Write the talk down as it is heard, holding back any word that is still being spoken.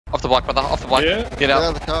Off the bike, brother. Off the bike. Yeah. Get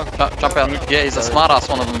out. Get out of the car. Jump out. Yeah, he's a smart ass,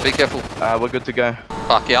 one of them. Be careful. We're good to go.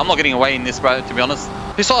 Fuck yeah, I'm not getting away in this, bro, to be honest.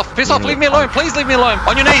 Piss off, leave me alone, please leave me alone.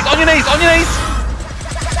 On your knees, on your knees, on your knees!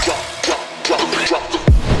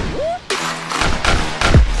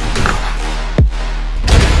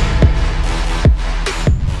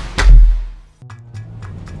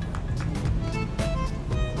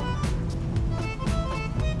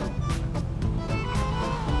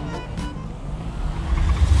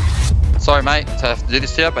 Sorry mate, to have to do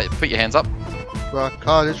this to you, but put your hands up. Bro,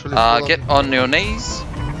 car literally. Get on your knees.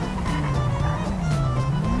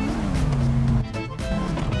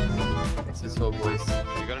 Boys.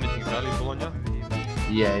 You got anything valuable on you?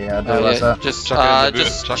 Yeah, I do. Just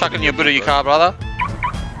chuck in your boot of your car, brother.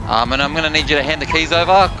 And I'm gonna need you to hand the keys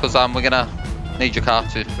over, because we're gonna need your car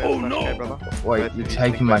too. Oh no! Wait, you're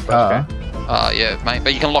taking my car? Yeah, mate,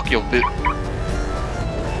 but you can lock your boot.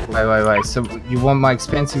 Wait. So you want my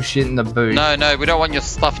expensive shit in the boot? No, we don't want your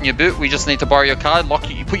stuff in your boot. We just need to borrow your car.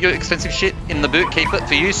 You put your expensive shit in the boot, keep it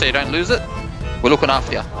for you so you don't lose it. We're looking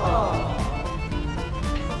after you.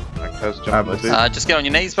 Just get on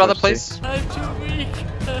your knees, brother, please. Yeah,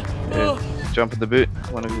 jump in the boot.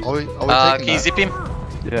 One of you. Can you zip him?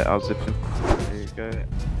 Yeah, I'll zip him. There you go.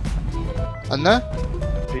 And there?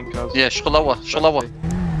 Pink cars. Yeah, shalawa.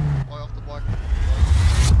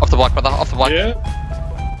 Off the bike, brother. Off the bike. Yeah.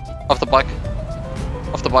 Off the bike.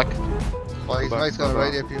 Well, his mate's gonna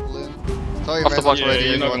radio people in. Tell your Off the mate not bike. to Yeah, radio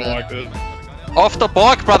you're not anyone gonna in. like this. Off the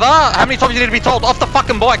bike, brother. How many times do you need to be told? Off the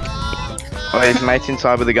fucking bike. Oh, his mate's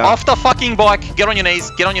inside with the gun. Off the fucking bike. Get on your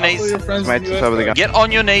knees. Get on your All knees. your friends His mate's in the inside with the gun. Get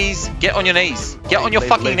on your knees. Get on your knees. Get on your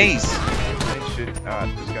fucking knees. Alright,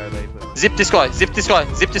 just go leave it. Zip this guy. Zip this guy.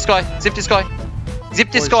 Zip this guy. Zip this guy.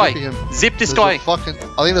 Zip this Boys, guy. zipping him. Zip this There's guy. a fucking, I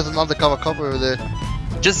think there's an undercover cop over there.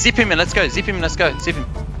 Just zip him and let's go. Zip him and let's go. Zip him.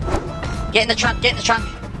 Get in the trunk, get in the trunk,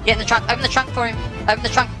 get in the trunk, open the trunk for him, open the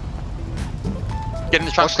trunk. Get in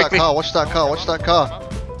the trunk Watch quickly. that car, watch that car, watch that car.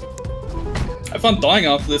 Have fun dying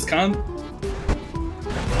after this, cunt.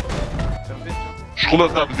 Pull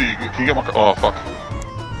up WD, can you get my car? Oh fuck.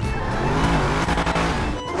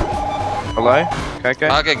 Hello? Coco?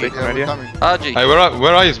 Okay, good. Yeah, we're Radio? coming. RG. Hey, where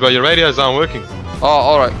are you, bro? Your radios aren't working. Oh,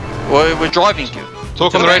 alright. We're driving.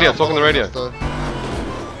 Talk on the radio, talk on the radio.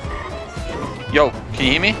 Yo, can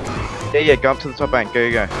you hear me? Yeah, go up to the top bank. Go.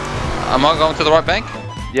 Am I going to the right bank?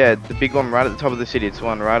 Yeah, the big one right at the top of the city. It's the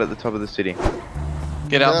one right at the top of the city. Get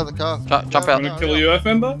Get out out. of the car. Jump I'm out. gonna kill a UF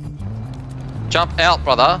member. Jump out,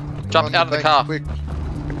 brother. Jump out of the bank, car. Quick.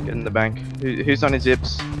 Get in the bank. Who's on his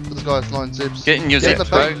zips? This guy's 9 zips. Get in your Get in zips,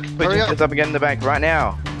 the bro. bank. Put Hurry your up. hands up and get in the bank right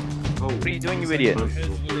now. What are you doing, you idiot? It's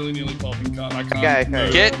literally nearly popping, cunt. I can't.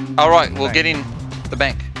 Okay. Get. Alright, we'll get in the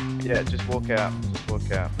bank. Yeah, just walk out.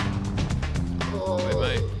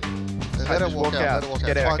 Let it walk out.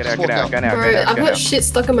 Get Fine, out. just walk out. Go now. Bro, I've got shit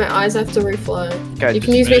stuck in my eyes, I have to refly. Okay, You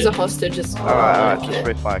can use me as a hostage, just, Alright, just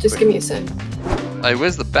refly. just give me a sec. Hey,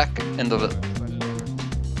 where's the back end of it?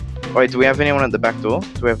 Wait, do we have anyone at the back door?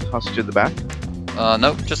 Do we have hostage at the back?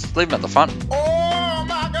 No, just leave him at the front.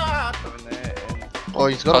 Oh,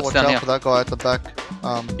 he's gotta it's watch down out here. for that guy at the back.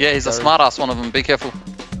 Yeah, he's a Gary. smart ass, one of them. Be careful.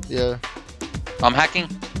 Yeah. I'm hacking.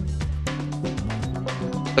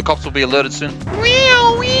 The cops will be alerted soon.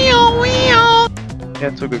 Yeah,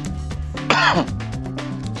 it's all good.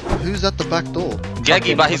 Who's at the back door?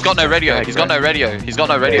 Gaggy, but he's got no radio. He's got no radio. He's got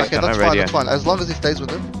no radio. Okay, got that's no fine, radio. that's fine. As long as he stays with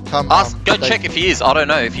him, come. Go stay. check if he is. I don't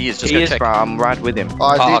know if he is. Just He go is, check. bro. I'm right with him.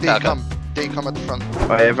 Alright, Oh, D, okay. come. D, come at the front.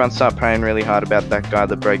 Alright, everyone start praying really hard about that guy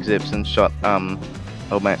that broke zips and shot,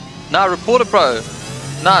 old mate. Nah, report it, bro.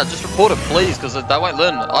 Nah, just report it, please, because they won't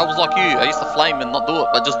learn. I was like you. I used to flame and not do it,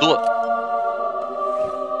 but just do it.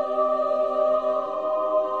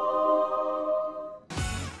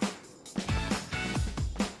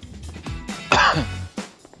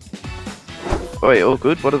 Wait, all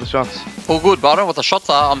good? What are the shots? All good, but I don't know what the shots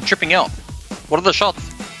are. I'm tripping out. What are the shots?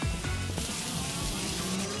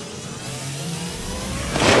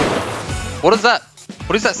 What is that?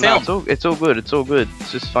 What is that No, sound? it's all good.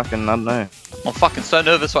 It's just fucking, I don't know. I'm fucking so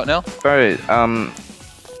nervous right now. Bro,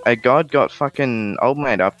 a god got fucking old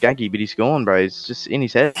mate up, Gaggy, but he's gone, bro. It's just in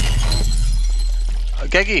his head.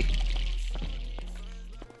 Gaggy.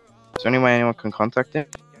 Is there any way anyone can contact him?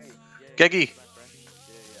 Gaggy.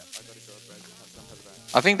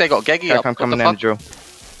 I think they got Gaggy up. I'm What coming the down the fuck? drill.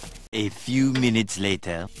 A few minutes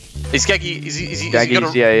later. Is Gaggy, is he Gaggy's,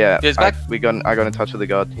 gonna... yeah. He's back? I got in touch with the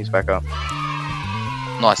god. He's back up.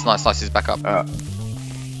 Nice, he's back up.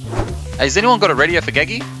 Hey, has anyone got a radio for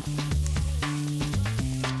Gaggy?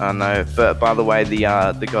 No, but by the way,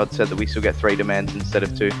 the god said that we still get 3 demands instead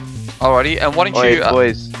of 2. Alrighty, and why don't Oi, you...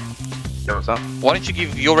 boys. Yo, what's up? Why don't you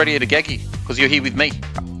give your radio to Gaggy? Because you're here with me.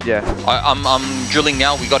 Yeah. I'm drilling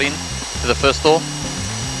now. We got in to the first door.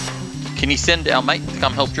 Can you send our mate to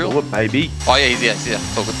come help drill? What, baby? Oh yeah, he's here.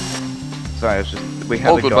 It's all good. Sorry, it's just we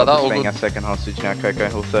have All a good, guy brother, that's all being good. our second hostage now, Coco,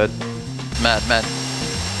 or third. Mad.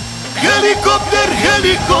 Helicopter!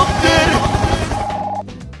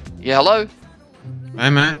 Yeah, hello? Hey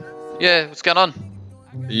man, Yeah, what's going on?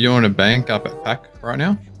 are you doing a bank up at Pack right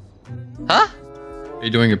now? Huh? Are you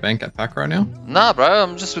doing a bank at Pack right now? Nah, bro,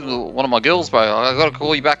 I'm just with one of my girls, bro. I gotta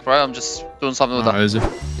call you back, bro. I'm just doing something with Oh, her. is it?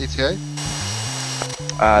 ETA?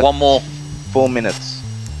 One more. 4 minutes.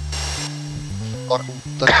 Like,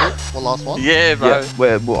 that's it? One last one? Yeah, bro.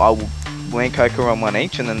 Yeah, we and Coco are on one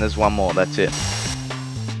each, and then there's one more. That's it.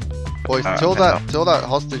 Boys, Alright, tell hang that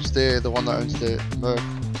hostage there, the one that owns the Merc.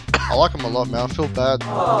 I like him a lot, man. I feel bad.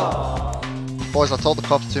 Boys, I told the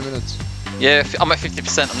cops 2 minutes. Yeah, I'm at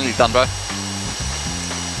 50%. I'm nearly done, bro.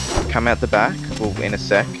 Come out the back. Well, in a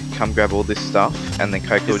sec. Come grab all this stuff, and then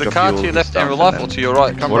Coco will Is the drop car you all to your this left in stuff, real and life then- or to your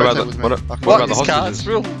right? Come What about rotate the- with me. what- Okay. what What? about the This car, hostages? it's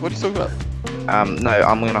real. What are you talking about? No,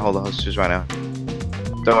 I'm gonna hold the hostages right now.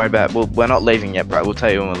 Don't worry about it. We're not leaving yet, bro. We'll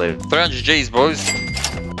tell you when we're leaving. 300 G's, boys.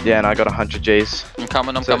 Yeah, and I got 100 Gs. I'm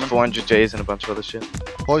coming. So 400 Gs and a bunch of other shit.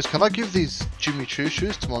 Boys, can I give these Jimmy Choo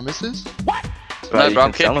shoes to my missus? So No, you bro,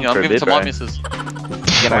 I'm can sell keeping them it. I'm for a giving it bit, to my bro. missus. You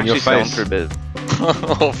can On your actually sell them face. for a bit.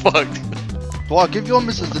 Oh, fuck. Well, give your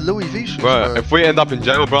missus the Louis V shoes, Bro, bro. if we end up in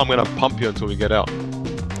jail, bro, I'm gonna pump you until we get out.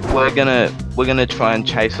 We're gonna try and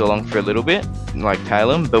chase along for a little bit, like tail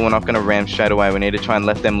them, but we're not gonna ram straight away. We need to try and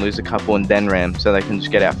let them lose a couple and then ram, so they can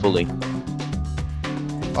just get out fully.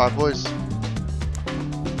 Alright, boys.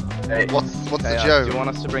 Hey, What's the hey, Joe? do you want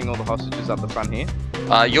us to bring all the hostages up the front here?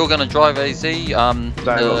 You're gonna drive AZ. Sorry, what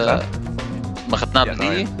was that? ما خدناه Yeah,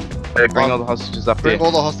 بدقيقة. Hey, bring all the hostages up Bring here.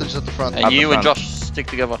 all the hostages at the front. And Up the you and front. Josh stick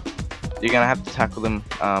together. You're gonna have to tackle them,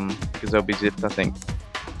 because they'll be zipped, I think.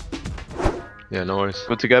 Yeah, no worries.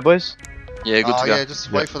 Good to go, boys? Yeah, good to go. Yeah, just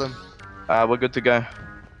wait for them. We're good to go.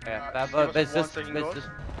 Yeah, but there's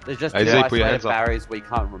just Hey, two Zeke, put your isolated hands up. barriers we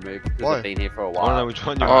can't remove because Why? they've been here for a I don't know while. which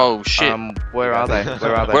one you are. Oh shit. Where are they?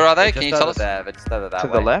 Where are they? Where are they? They're Can you just tell over us? there, they're just over that To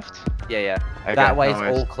way. the left? Yeah. Okay, That way's no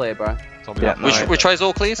worries. all clear, bro. Tommy, Yeah, up. no Which worries. which way's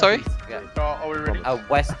all clear? Sorry.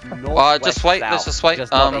 West, north, Just west, wait, south, let's just wait,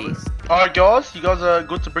 Just not east. Alright guys, you guys are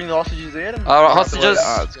good to bring the hostages in? Alright, hostages.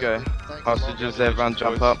 Alright, let's go. Hostages, everyone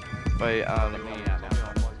jump up. Wait, Alright,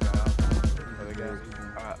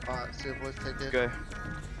 see you boys, take care. go.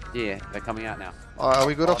 Yeah, they're coming out now. Alright, are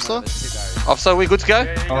we good, Oh, no, officer? there's two guys. Officer, we good to go?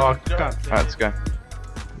 Alright, let's go.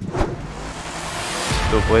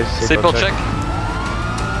 Good, boys. Seatbelt check.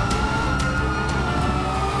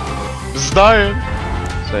 This is dying.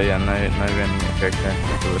 So yeah, no ramming. Okay.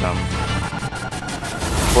 Do it,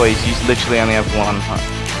 boys, you literally only have one.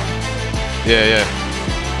 Yeah.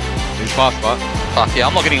 He's fast, but. Fuck yeah,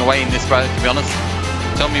 I'm not getting away in this, bro, to be honest.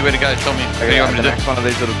 Tell me where to go, tell me. What do Okay, you at want me the to do? next one of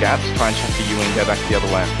these little gaps, try and check the U and go back the other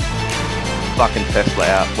way. Fucking Tesla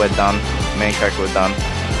out. We're done. Me and Coco are done.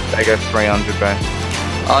 They go 300, bro.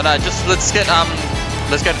 Oh no, just let's go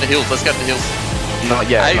to the hills, Not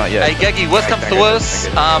yet, Hey, not yet. hey Gaggy, worst comes to worst,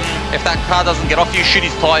 if that car doesn't get off you, shoot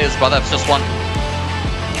his tyres, brother, it's just one.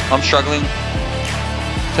 I'm struggling.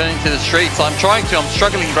 Turning to the streets, I'm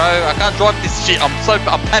struggling, bro. I can't drive this shit, I'm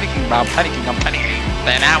panicking, bro, I'm panicking.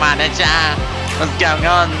 What's going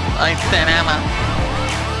on? I stand out.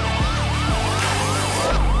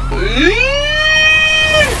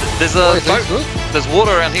 There's a Boys, boat, good? there's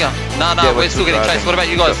water around here. No, Yeah, we're still getting chased. What about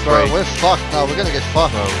you guys? Bro, we're fucked now. We're gonna get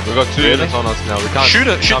fucked. No, we got 2 units on us now. We can't. Shoot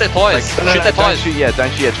their tyres, No, shoot their don't tyres. shoot yet,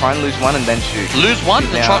 don't shoot yet. Try and lose one and then shoot. Lose one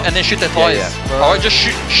Shoot and now. then shoot their Yeah, tyres. yeah. Alright, just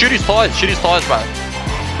shoot his tyres, bro.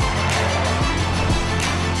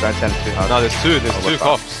 Don't send it too hard. No, there's two what's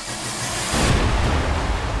up? cops.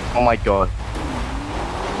 Oh my god.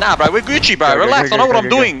 Nah, bro, we're Gucci, bro. Go, Relax, go, I know go, what go, I'm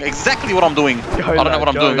go. doing. Exactly what I'm doing. I don't know what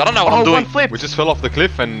I'm go. doing. I don't know what I'm Oh, doing. one flip. We just fell off the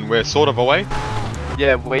cliff and we're sort of away.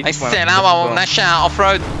 Yeah, we I just went said, up I'm to on that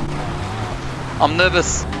off-road. I'm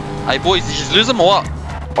nervous. Hey, boys, did you just lose them or what?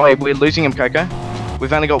 Oh, wait, we're losing him, Coco.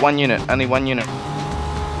 We've only got one unit. Only one unit.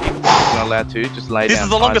 Not allowed to. Just lay This down. is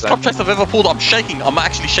the longest eyes cop chase I've ever pulled. I'm shaking. I'm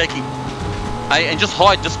actually shaking. Hey, and just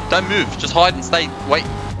hide. Just don't move. Just hide and stay. Wait.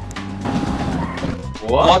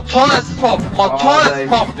 What? My tyres pop. My tyres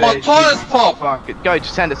pop. My tyres pop. Fuck it. Go,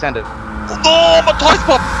 just send it, send it. Oh, my tyres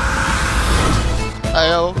pop.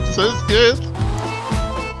 Hey, I'm so scared.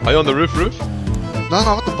 Are you on the roof? No,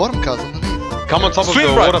 I'm at the bottom, cuz, underneath. Come on top Swim,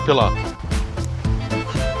 of the bro. water pillar.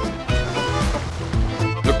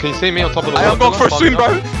 Look, can you see me on top of the Hey, water I'm going for a swim,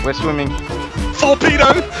 bro. We're swimming.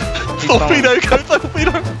 Torpedo. Torpedo. Go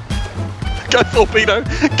torpedo. Go torpedo.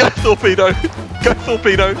 Go torpedo. Go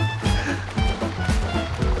torpedo.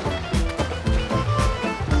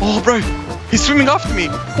 Oh, bro. He's swimming after me.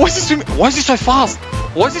 Why is he swimming? Why is he so fast?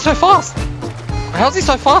 Why is he so fast? How's he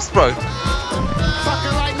so fast, bro?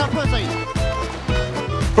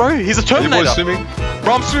 Bro, he's a Terminator. Swimming?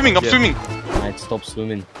 Bro, I'm swimming. I'm swimming. Mate, stop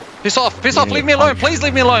swimming. Piss off. Piss off. Leave me alone. Please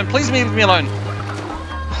leave me alone. Please leave me alone.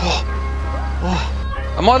 Oh.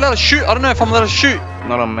 Oh. Am I allowed to shoot? I don't know if I'm allowed to shoot.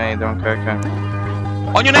 Not on me, they're on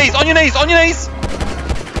Coco. On your knees. On your knees. On your knees.